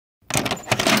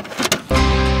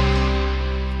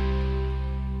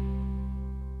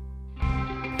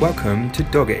Welcome to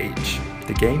Dog Age,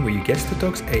 the game where you guess the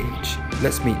dog's age.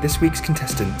 Let's meet this week's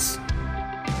contestants.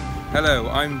 Hello,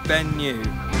 I'm Ben New.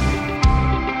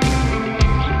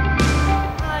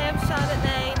 Hi, I'm Charlotte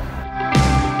Lane.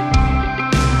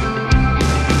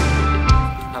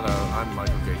 Hello, I'm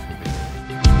Michael Jason.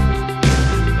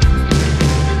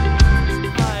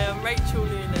 Hi, I'm Rachel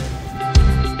Lunan.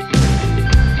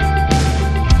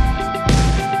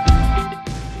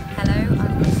 Hello,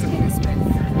 I'm Christina Smith.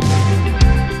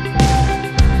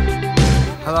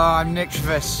 Hello, I'm Nick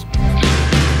Travis.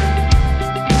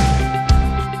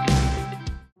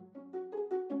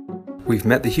 We've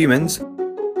met the humans.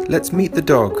 Let's meet the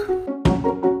dog.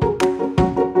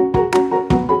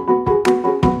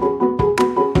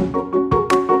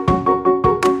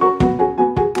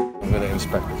 I'm going to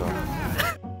inspect the dog.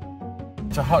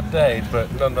 It's a hot day,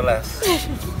 but nonetheless,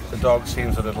 the dog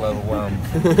seems a little overwhelmed.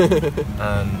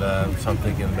 And so I'm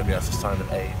thinking maybe that's a sign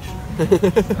of age.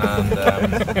 And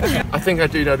I think I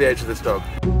do know the age of this dog.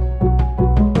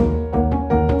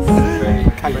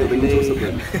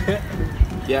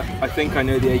 Yeah, I think I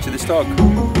know the age of this dog.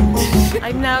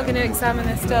 I'm now going to examine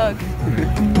this dog.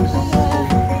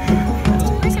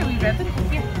 Where's your wee ribbon?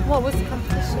 Here. What was the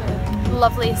competition?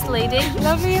 Loveliest lady.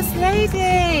 Loveliest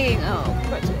lady! Oh,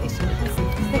 congratulations. I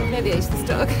think I know the age of this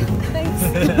dog. Thanks.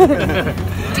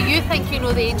 Do you think you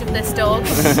know the age of this dog? I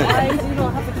do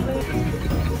not have a clue.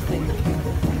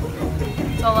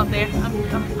 It's all up there.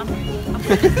 I'm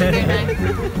putting it here now.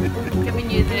 Giving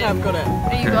you the... I've got it.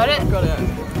 Oh, you got it? I've got it.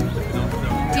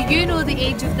 Do you know the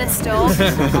age of this dog?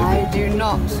 I do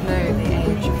not know the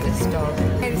age of this dog.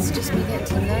 It's just we get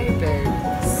to know Boo.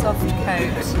 Soft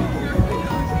coat.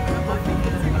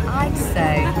 I'd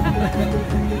say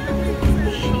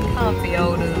she can't be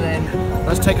older than...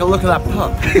 Let's take a look at that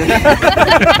pup.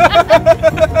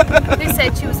 Who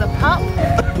said she was a pup?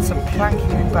 It's a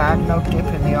planky bag, no dip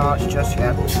in the arch just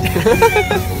yet.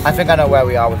 I think I know where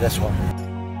we are with this one.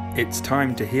 It's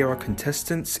time to hear our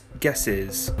contestants'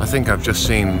 guesses. I think I've just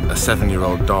seen a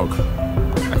 7-year-old dog.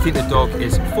 I think the dog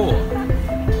is 4.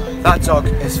 That dog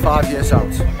is 5 years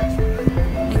old.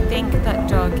 I think that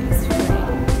dog is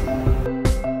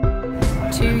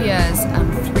 3. 2 years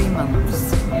and 3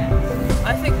 months.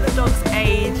 I think the dog's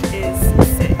age is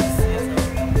 6 years old.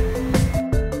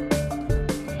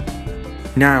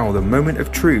 Now the moment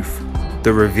of truth,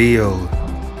 the reveal.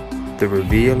 The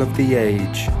reveal of the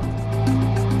age.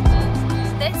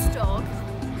 This dog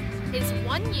is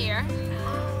 1 year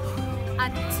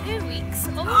and 2 weeks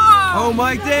old. Oh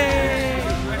my day!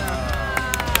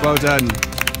 Well done.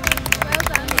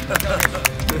 Well done.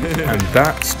 And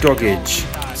that's Dog Age.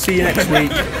 See you next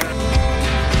week.